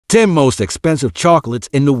10 most expensive chocolates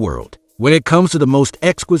in the world. When it comes to the most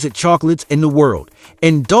exquisite chocolates in the world,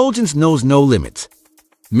 Indulgence knows no limits.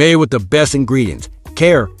 Made with the best ingredients,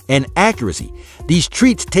 care, and accuracy, these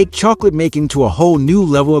treats take chocolate making to a whole new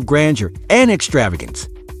level of grandeur and extravagance.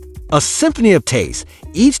 A symphony of taste,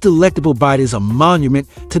 each delectable bite is a monument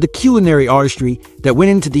to the culinary artistry that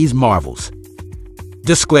went into these marvels.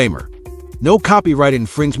 Disclaimer: no copyright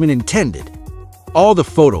infringement intended. All the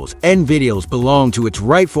photos and videos belong to its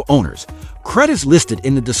rightful owners. Credits listed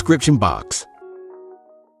in the description box.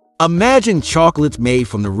 Imagine chocolates made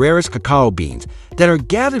from the rarest cacao beans that are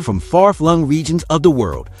gathered from far-flung regions of the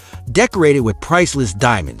world, decorated with priceless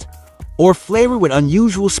diamonds, or flavored with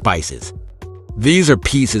unusual spices. These are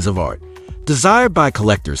pieces of art, desired by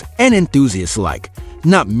collectors and enthusiasts alike,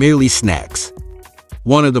 not merely snacks.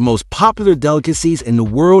 One of the most popular delicacies in the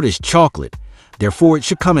world is chocolate. Therefore, it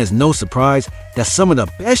should come as no surprise that some of the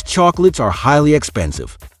best chocolates are highly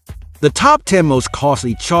expensive. The top 10 most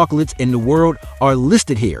costly chocolates in the world are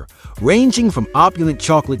listed here, ranging from opulent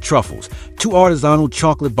chocolate truffles to artisanal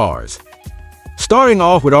chocolate bars. Starting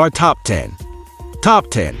off with our top 10. Top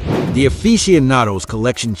 10. The Aficionados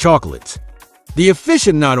Collection Chocolates. The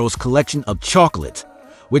Aficionados Collection of Chocolates,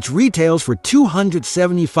 which retails for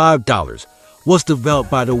 $275, was developed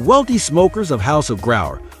by the wealthy smokers of House of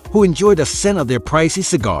Grauer, who enjoy the scent of their pricey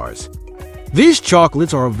cigars. These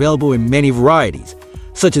chocolates are available in many varieties,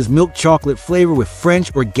 such as milk chocolate flavor with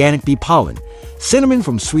French organic bee pollen, cinnamon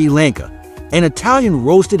from Sri Lanka, and Italian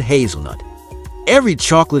roasted hazelnut. Every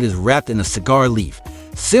chocolate is wrapped in a cigar leaf,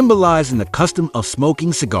 symbolizing the custom of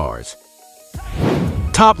smoking cigars.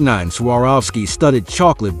 Top 9. Swarovski Studded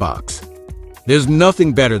Chocolate Box. There's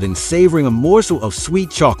nothing better than savoring a morsel of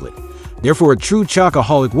sweet chocolate. Therefore, a true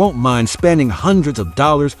chocoholic won't mind spending hundreds of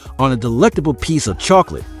dollars on a delectable piece of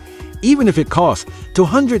chocolate, even if it costs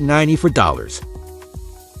 $290.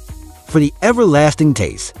 For the everlasting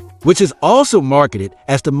taste, which is also marketed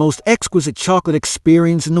as the most exquisite chocolate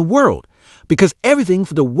experience in the world, because everything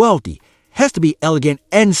for the wealthy has to be elegant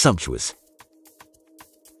and sumptuous.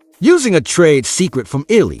 Using a trade secret from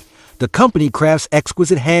Italy, the company crafts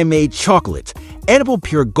exquisite handmade chocolates, edible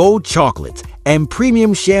pure gold chocolates, and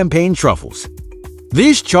premium champagne truffles.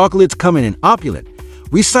 These chocolates come in an opulent,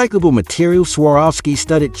 recyclable material Swarovski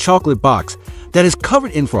studded chocolate box that is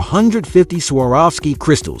covered in 450 Swarovski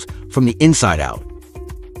crystals from the inside out.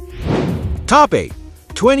 Top 8.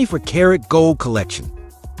 24-karat Gold Collection.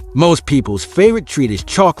 Most people's favorite treat is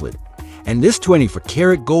chocolate, and this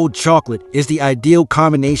 24-karat gold chocolate is the ideal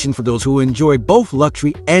combination for those who enjoy both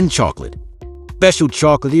luxury and chocolate. Special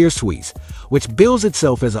Chocolatiers Suisse, which bills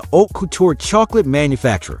itself as a haute couture chocolate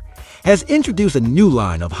manufacturer, has introduced a new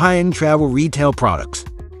line of high-end travel retail products.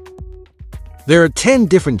 There are 10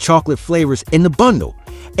 different chocolate flavors in the bundle,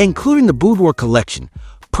 including the Boudoir Collection,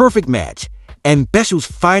 Perfect Match, and Bechel's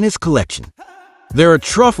Finest Collection. There are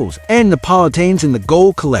truffles and Napolitains in the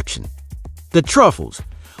Gold Collection. The truffles,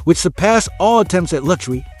 which surpass all attempts at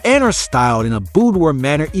luxury and are styled in a boudoir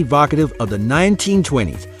manner evocative of the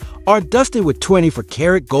 1920s, are dusted with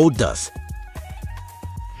 24-karat gold dust.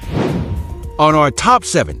 On our top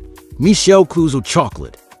 7, Michel Clouzot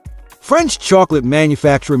Chocolate. French chocolate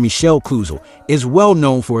manufacturer Michel Clouzot is well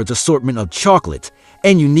known for its assortment of chocolates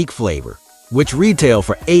and unique flavor, which retail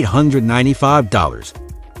for $895.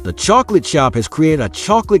 The chocolate shop has created a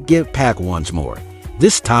chocolate gift pack once more,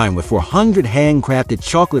 this time with 400 handcrafted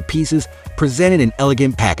chocolate pieces presented in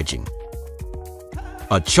elegant packaging.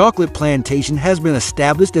 A chocolate plantation has been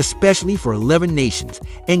established especially for 11 nations,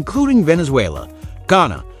 including Venezuela,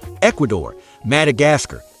 Ghana, Ecuador,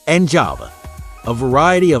 Madagascar, and Java. A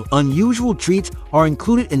variety of unusual treats are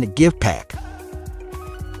included in the gift pack.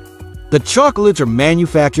 The chocolates are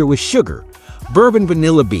manufactured with sugar, bourbon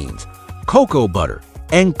vanilla beans, cocoa butter,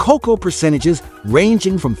 and cocoa percentages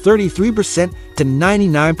ranging from 33% to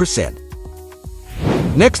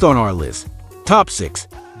 99%. Next on our list, top 6,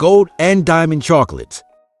 gold and diamond chocolates.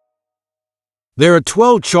 There are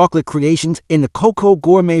 12 chocolate creations in the Cocoa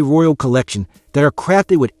Gourmet Royal Collection that are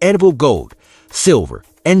crafted with edible gold, silver,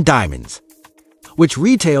 and diamonds, which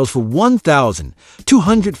retails for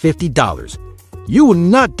 $1,250. You will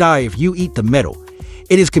not die if you eat the metal.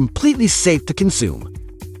 It is completely safe to consume.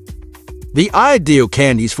 The ideal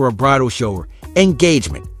candies for a bridal shower,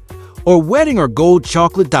 engagement, or wedding are gold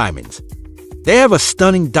chocolate diamonds. They have a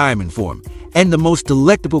stunning diamond form and the most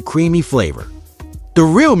delectable creamy flavor. The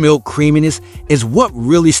real milk creaminess is what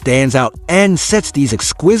really stands out and sets these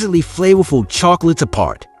exquisitely flavorful chocolates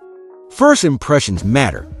apart. First impressions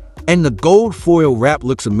matter, and the gold foil wrap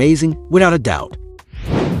looks amazing without a doubt.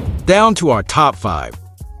 Down to our top 5.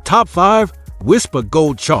 Top 5, Whisper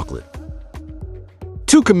Gold Chocolate.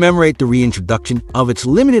 To commemorate the reintroduction of its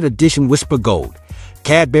limited edition Whisper Gold,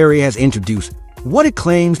 Cadbury has introduced what it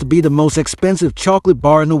claims to be the most expensive chocolate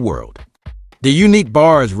bar in the world. The unique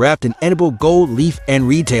bar is wrapped in edible gold leaf and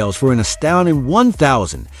retails for an astounding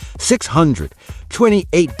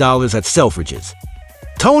 $1,628 at Selfridges.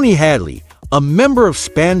 Tony Hadley, a member of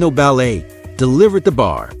Spandau Ballet, delivered the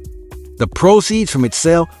bar. The proceeds from its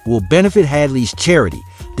sale will benefit Hadley's charity,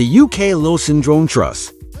 the UK Low Syndrome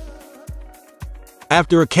Trust.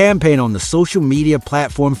 After a campaign on the social media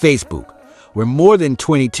platform Facebook, where more than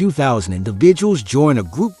 22,000 individuals joined a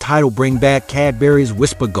group titled Bring Back Cadbury's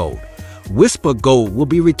Whisper Gold, Whisper Gold will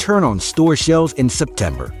be returned on store shelves in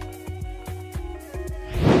September.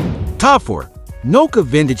 Top 4. Noka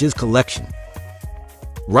Vintages Collection.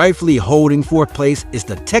 Rightfully holding fourth place is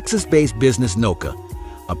the Texas-based business Noka.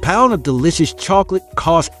 A pound of delicious chocolate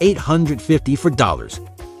costs $850 for dollars,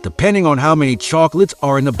 depending on how many chocolates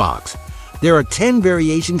are in the box. There are 10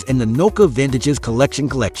 variations in the Noka Vintages Collection.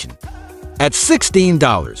 At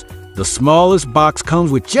 $16, the smallest box comes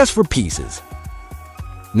with just 4 pieces.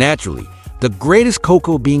 Naturally, the greatest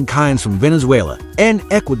cocoa bean kinds from Venezuela and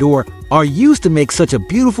Ecuador are used to make such a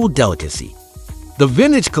beautiful delicacy. The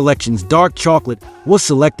Vintage Collection's dark chocolate was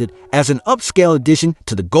selected as an upscale addition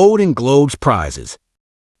to the Golden Globes prizes.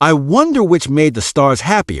 I wonder which made the stars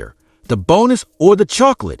happier, the bonus or the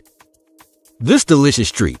chocolate? This delicious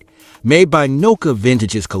treat, made by Noka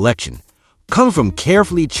Vintages Collection, comes from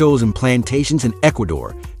carefully chosen plantations in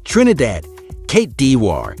Ecuador, Trinidad, Cote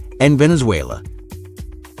d'Ivoire, and Venezuela.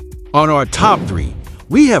 On our top 3,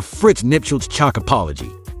 we have Fritz Nipschult's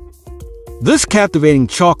Chocopology. This captivating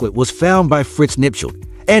chocolate was found by Fritz Nipschult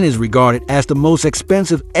and is regarded as the most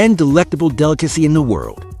expensive and delectable delicacy in the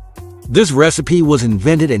world. This recipe was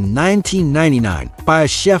invented in 1999 by a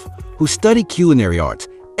chef who studied culinary arts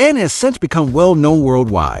and has since become well known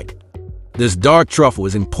worldwide. This dark truffle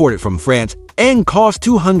is imported from France and costs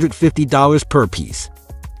 $250 per piece.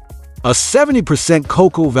 A 70%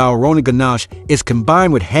 cocoa Valrhona ganache is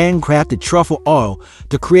combined with handcrafted truffle oil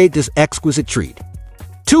to create this exquisite treat.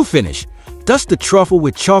 To finish, dust the truffle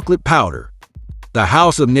with chocolate powder. The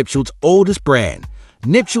House of Nipschult's oldest brand,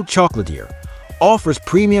 Nipschult Chocolatier, offers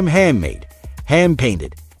premium handmade,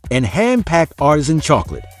 hand-painted, and hand-packed artisan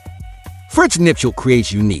chocolate. Fritz Nipschult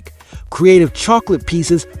creates unique, creative chocolate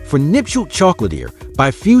pieces for Nipschult Chocolatier by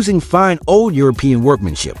fusing fine old European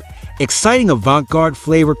workmanship, exciting avant-garde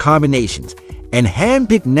flavor combinations, and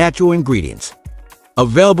hand-picked natural ingredients.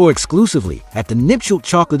 Available exclusively at the Nipschult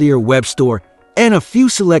Chocolatier web store and a few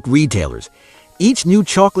select retailers, each new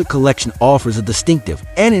chocolate collection offers a distinctive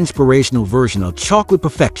and inspirational version of chocolate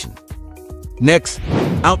perfection. Next,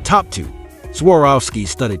 out top 2, Swarovski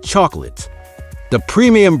Studded Chocolates. The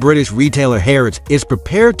premium British retailer Harrods is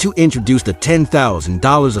prepared to introduce the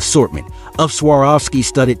 $10,000 assortment of Swarovski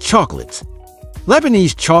Studded Chocolates.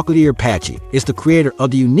 Lebanese chocolatier Pachi is the creator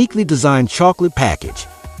of the uniquely designed chocolate package.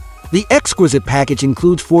 The exquisite package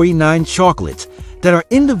includes 49 chocolates that are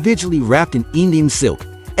individually wrapped in Indian silk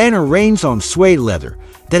and arranged on suede leather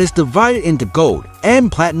that is divided into gold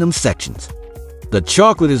and platinum sections. The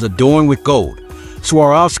chocolate is adorned with gold,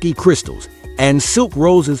 Swarovski crystals, and silk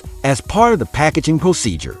roses as part of the packaging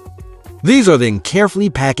procedure. These are then carefully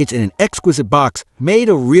packaged in an exquisite box made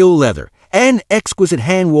of real leather and exquisite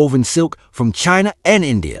hand-woven silk from China and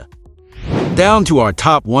India. Down to our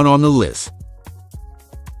top 1 on the list.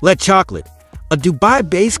 Le Chocolat, a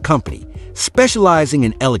Dubai-based company specializing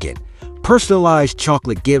in elegant, personalized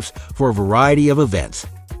chocolate gifts for a variety of events.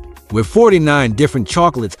 With 49 different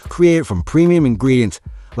chocolates created from premium ingredients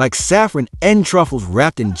like saffron and truffles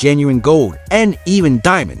wrapped in genuine gold and even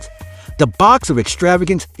diamonds, the box of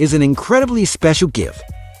extravagance is an incredibly special gift.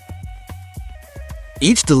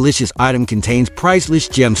 Each delicious item contains priceless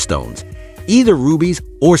gemstones, either rubies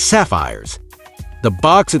or sapphires. The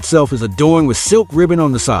box itself is adorned with silk ribbon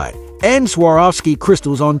on the side and Swarovski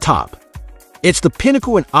crystals on top. It's the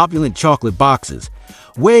pinnacle in opulent chocolate boxes,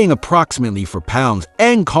 weighing approximately 4 pounds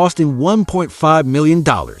and costing $1.5 million.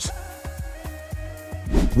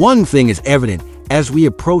 One thing is evident as we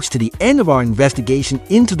approach to the end of our investigation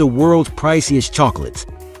into the world's priciest chocolates.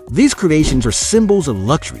 These creations are symbols of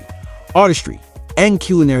luxury, artistry, and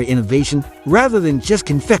culinary innovation rather than just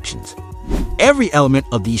confections. Every element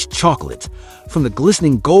of these chocolates, from the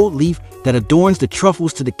glistening gold leaf that adorns the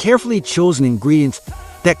truffles to the carefully chosen ingredients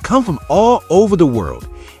that come from all over the world,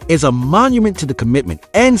 is a monument to the commitment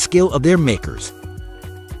and skill of their makers.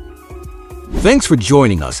 Thanks for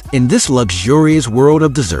joining us in this luxurious world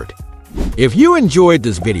of dessert. If you enjoyed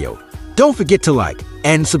this video, don't forget to like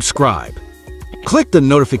and subscribe. Click the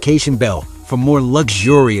notification bell for more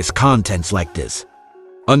luxurious contents like this.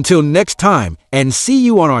 Until next time, and see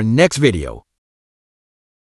you on our next video.